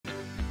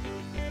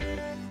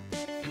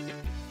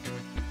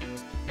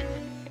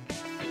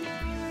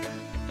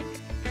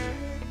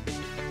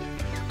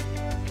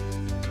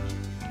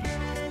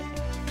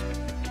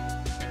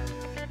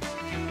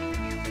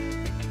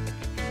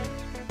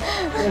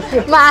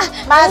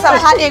มาสัม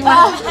ภาษณ์เองมา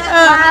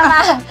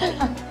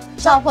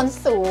ชอบคน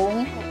สูง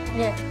เ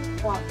นี่ย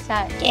ใช่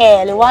แก่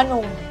หรือว่าห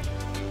นุ่ม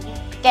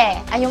แก่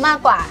อายุมาก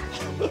กว่า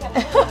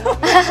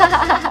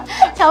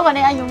ชอบคน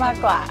นี้อายุมาก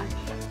กว่า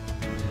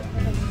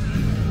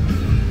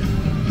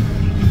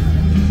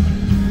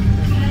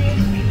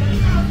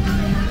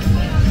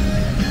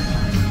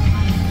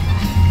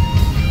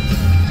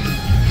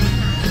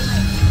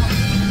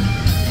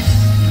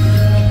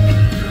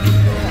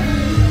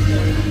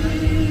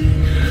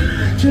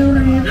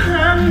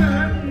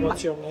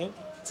What's your name?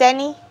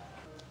 Jenny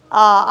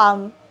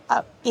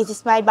it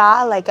is my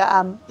bar like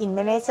in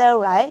manager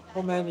right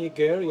How many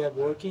girls you are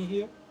working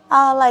here?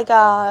 like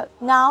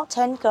now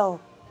 10 girl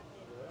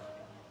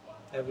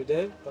Every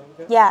day?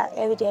 yeah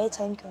every day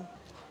 10 girl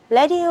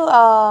lady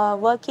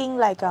working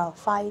like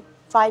 5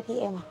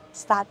 p.m.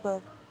 start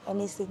work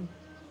anything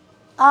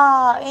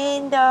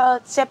in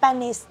the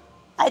Japanese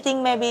I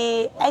think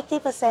maybe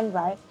 80%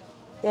 right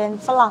then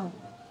ฝรั่ง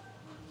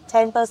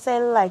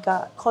 10% like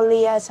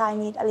Korea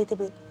Chinese a little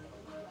bit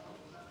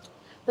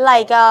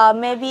like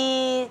maybe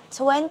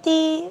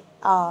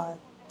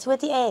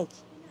 28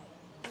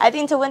 I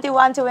think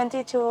 21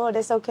 22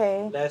 that's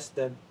okay Less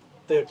than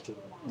 30.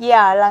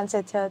 yeah around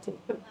 30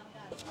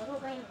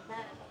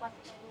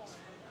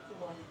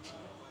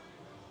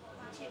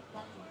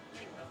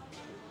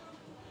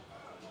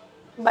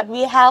 but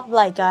we have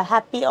like a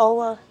happy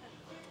hour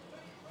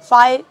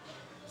 5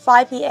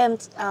 p.m.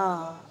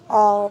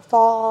 Or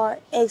 4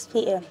 8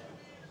 p.m.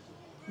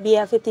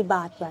 beer 50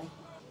 baht right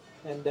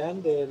And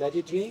then the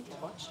lady drink,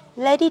 how much?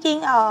 lady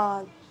drink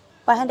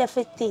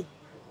 150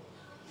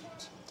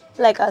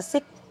 like a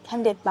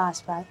 600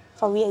 baht right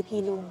for VIP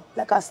room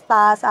like a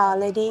stars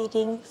lady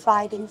drink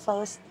fry drink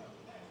first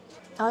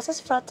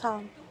just first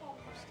time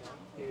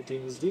You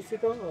think it's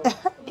difficult? Or?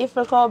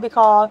 difficult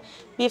because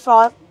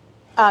before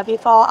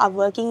I'm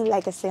working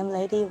like the same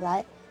lady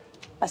right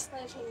but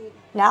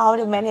now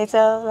the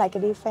manager like a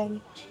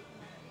different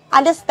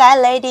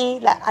understand lady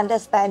like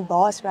understand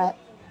boss right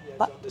You have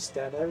but to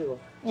understand everyone.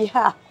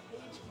 yeah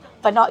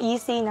but not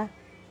easy นะ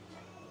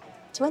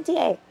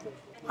 28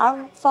 I'm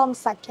from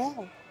Sakeo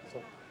So,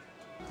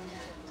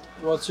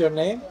 what's your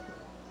name?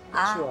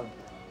 Sure.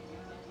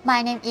 My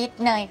name is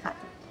เนยค่ะ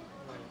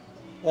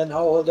And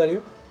how old are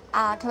you?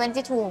 22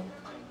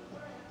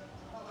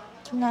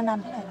 ทำงานนาน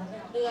เท่าไหร่แล้ว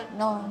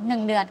no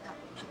 1 เดือนค่ะ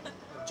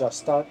Just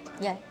start.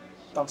 ใหญ่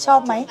ชอบ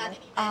ไหม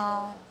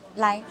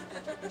ไลฟ์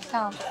ช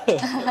อบ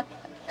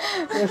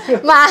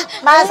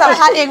มาสัมภ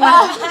าษณ์เองมา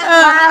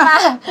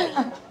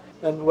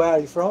And where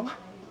are you from?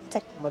 จา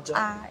ก Maja.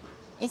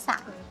 อีสา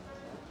น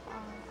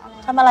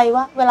ทำอะไรว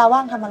ะเวลาว่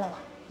างทำอะไร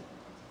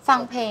ฟัง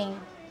เพลง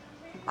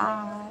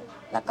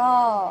แล้วก็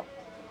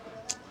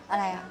อะ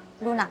ไร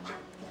ดูหนัง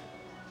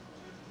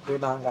Do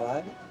nang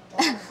kalay?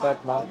 But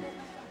man.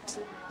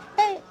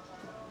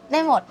 ได้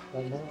หมด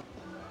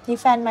มี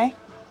แฟนไหม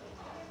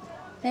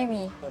ไม่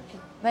มี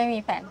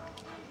แฟน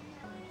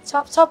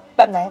ชอบแบ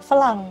บไหนฝ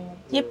รั่ง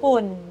ญี่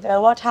ปุ่นหรื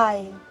อว่าไทย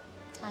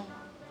ไทย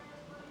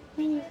ไ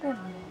ม่ญี่ปุ่น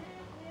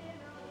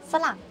ฝ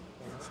รั่ง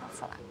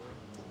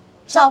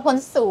ชอบคน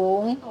สู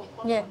ง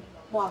เนี่ย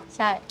ใ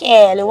ช่ แก่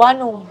หรือว่า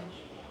หนุ่ม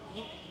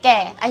แก่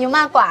อายุม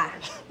ากกว่า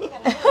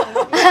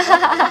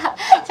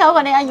ชอบค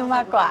นนี้อายุม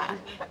ากกว่า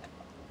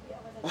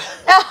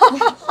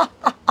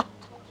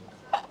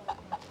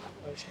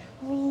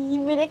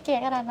ไม่ได้แก่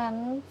ขนาดนั้น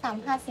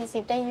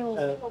35-40ได้อยู่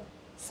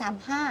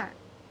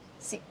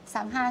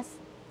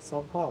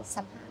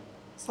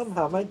35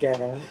 Somehow my gay.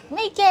 ไ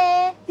ม่แก่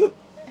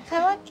ใคร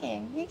ว่าแก่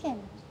ไม่แก่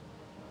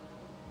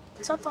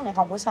ชอบตรงไหนข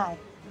องผู้ชาย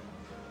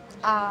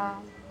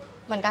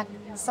เหมือนกัน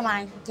สมาย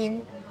ยิ้ม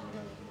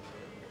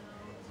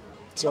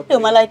ชอบดื่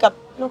มอะไรกับ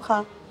ลูกค้า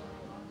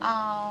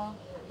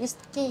วิส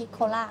กี้โค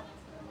ลา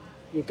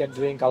You can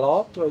drink a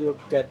lot or you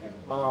get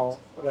mal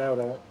rare.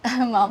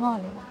 เมา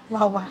หรือ เม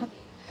ามาก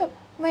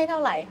ไม่เท่า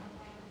ไหร่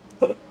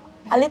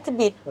a little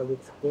bit A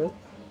little bit.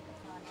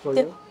 For จ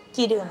ะ you?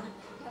 กี่เดือน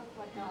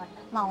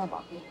เมาบอ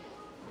ก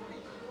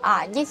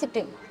20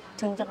 ดื่ม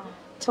ถึงจะนอ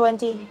น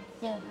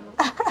 20 เยอะ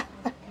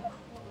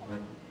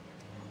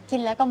กิน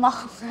แล้วก็เมา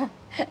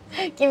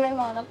กินไม่เ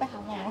มาแล้วไปหา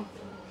หมอ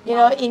you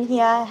know in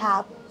here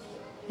have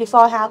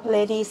before have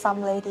lady some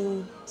lady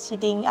she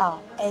drink 80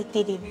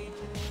 drink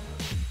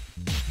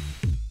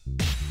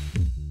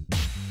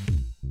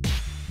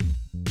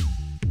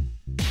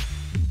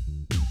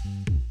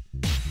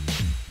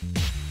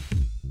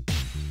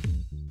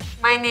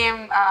My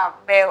name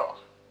Bell.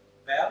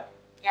 Bell?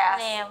 Yes.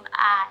 name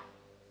Hi.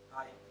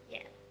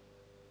 Yeah.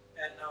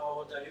 And how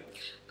old are you?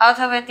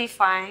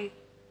 25.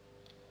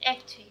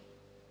 18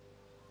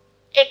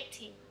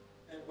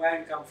 And where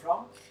you come from?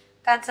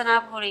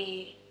 Kanchanaburi.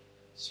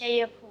 ชั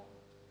ยภูมิ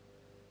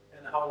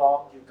And how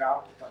long you come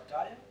to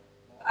Pattaya?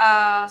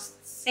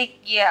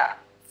 6 year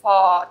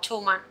for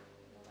 2 months.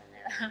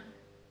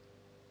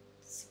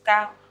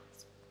 19.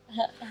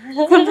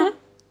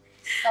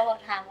 ก็บอก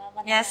ถามว่า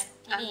วันนั้น Yes.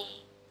 ที่ดี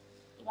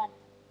ที่วัน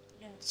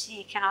She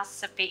cannot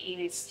speak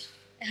English.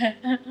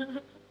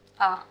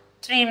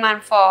 3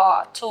 months for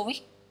 2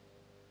 weeks.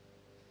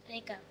 ได้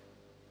กับ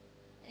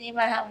อันนี้ม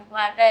าทำม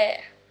าได้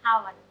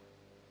5 วัน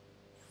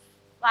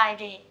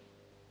Friday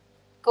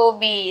Go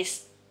beach,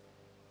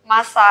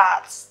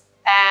 massage,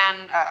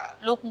 and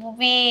look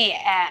movie,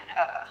 and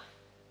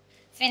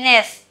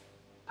fitness,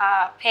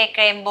 play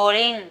game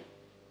bowling.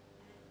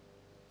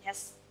 Yes.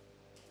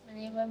 อัน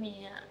นี้ไม่มี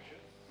อ่ะ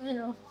ไม่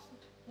รู้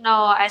No,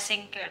 I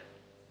think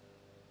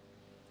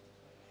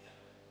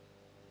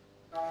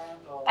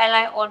I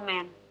like old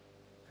man,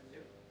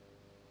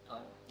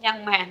 young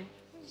man.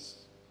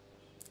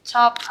 ช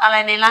อบอะไร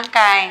ในร่าง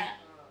กาย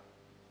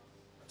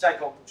ใจ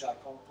กองจาก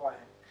กองตัวเอ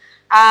ง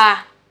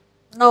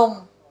นม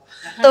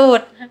ตู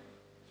ด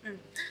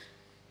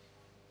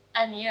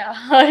อันนี้เหรอ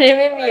อันนี้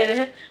ไม่มีเลย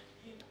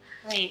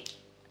นี่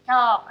ช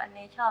อบอัน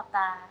นี้ชอบต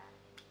า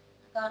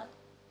แล้วก็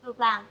รูป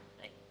ร่าง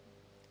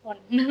คน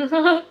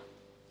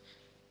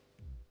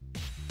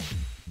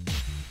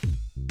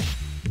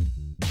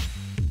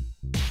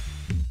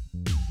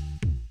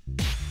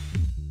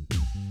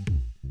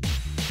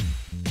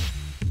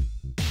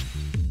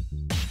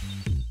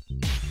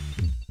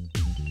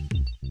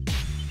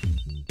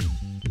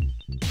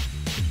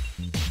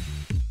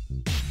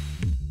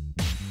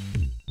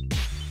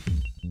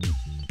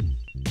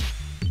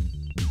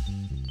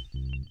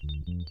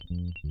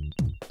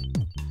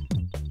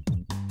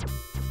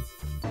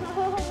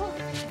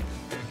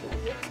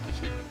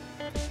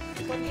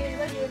คนยืน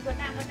ก็ยืนคน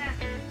นั่งก็นั่ง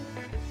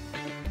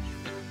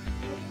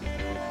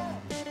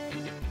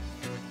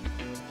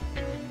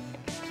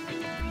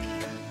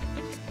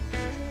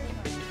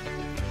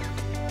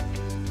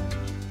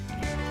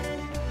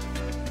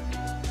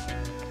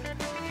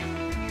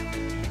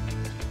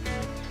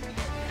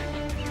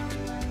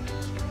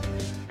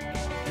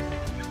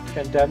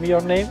Can tell me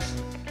your names?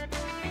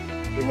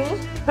 Me?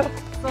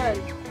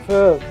 First.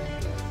 First.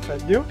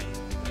 And you?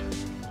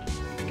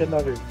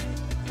 Cannot read.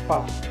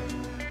 Wow.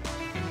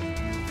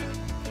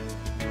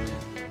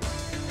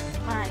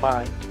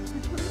 Mine.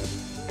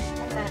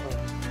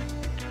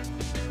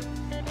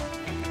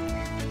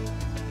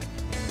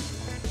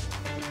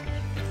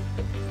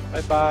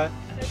 Bye bye.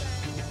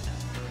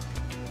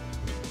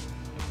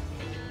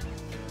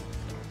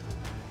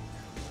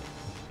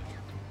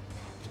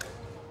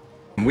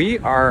 We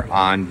are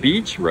on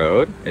Beach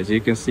Road. As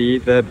you can see,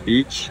 the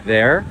beach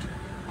there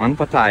on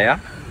Pattaya.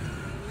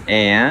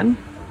 And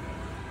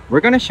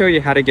we're going to show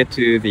you how to get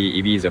to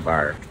the Ibiza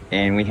bar.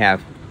 And we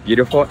have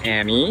beautiful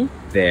Amy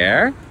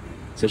there.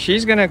 So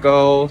she's going to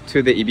go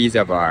to the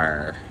Ibiza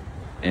bar.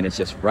 And it's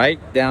just right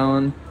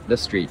down the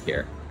street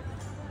here.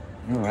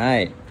 All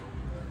right.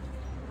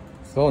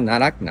 So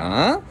narak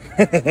na.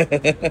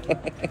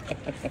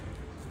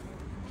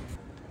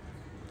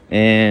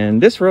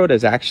 And this road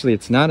is actually,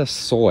 it's not a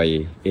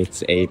soy,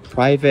 it's a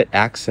private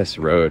access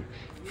road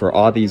for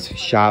all these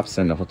shops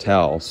and the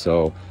hotel.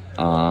 So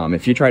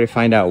if you try to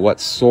find out what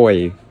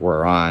soy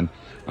we're on,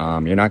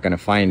 you're not going to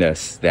find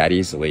us that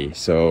easily.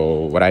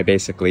 So what I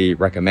basically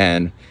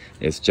recommend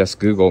is just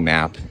Google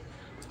Map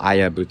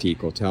Aya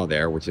Boutique Hotel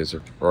there, which is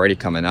already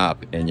coming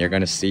up, and you're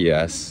going to see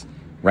us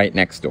right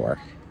next door.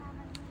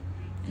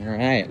 All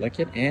right,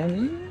 look at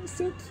Annie,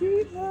 so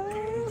cute.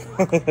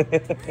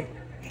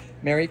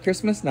 Merry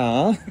Christmas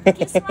now.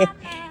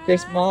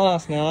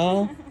 Christmas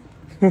now.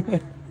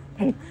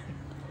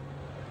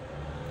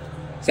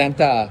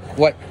 Santa,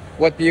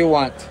 what do you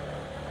want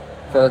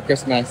for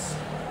Christmas?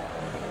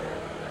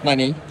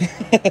 Money.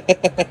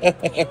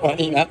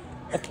 Money na.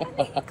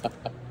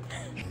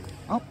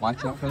 Oh,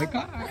 watch out for the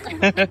car.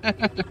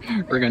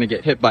 We're gonna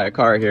get hit by a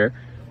car here.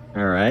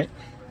 All right.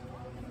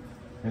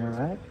 All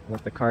right.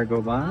 Let the car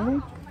go by.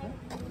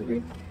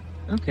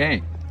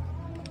 Okay.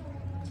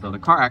 So the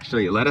car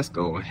actually let us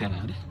go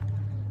ahead.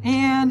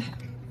 And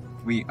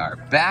we are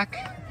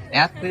back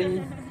at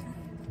the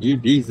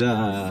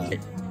Ibiza.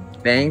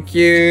 Thank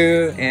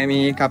you,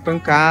 Amy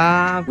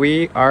Kapunka.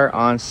 We are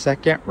on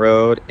Second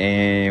Road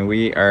and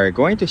we are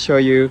going to show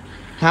you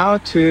how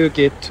to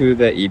get to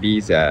the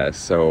Ibiza.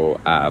 So,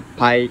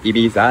 Pai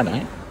Ibiza,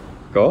 na?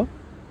 Go?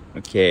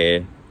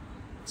 Okay.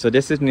 So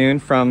this is Noon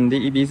from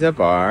the Ibiza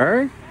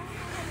bar.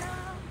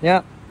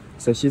 Yeah.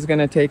 So she's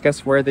gonna take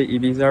us where the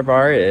Ibiza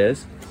bar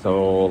is.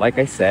 So like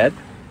I said,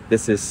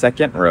 this is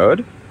Second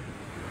Road.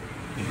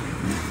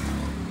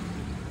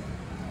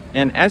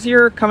 And as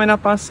you're coming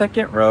up on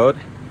Second Road,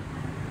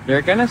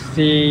 you're gonna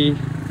see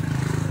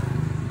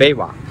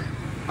Baywalk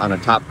on the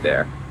top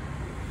there.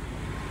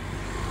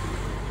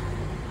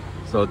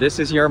 So this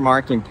is your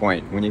marking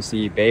point when you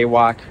see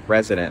Baywalk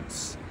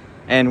Residence.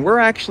 And we're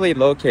actually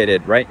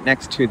located right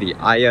next to the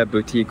Aya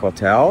Boutique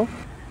Hotel.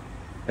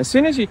 As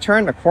soon as you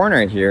turn the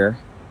corner here,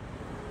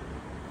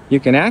 you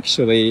can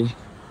actually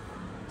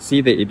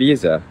see the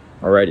Ibiza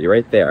already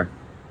right there.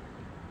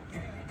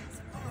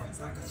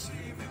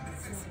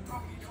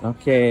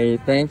 Okay,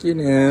 thank you,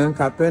 Noon.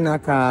 Kapun na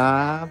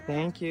ka.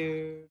 Thank you.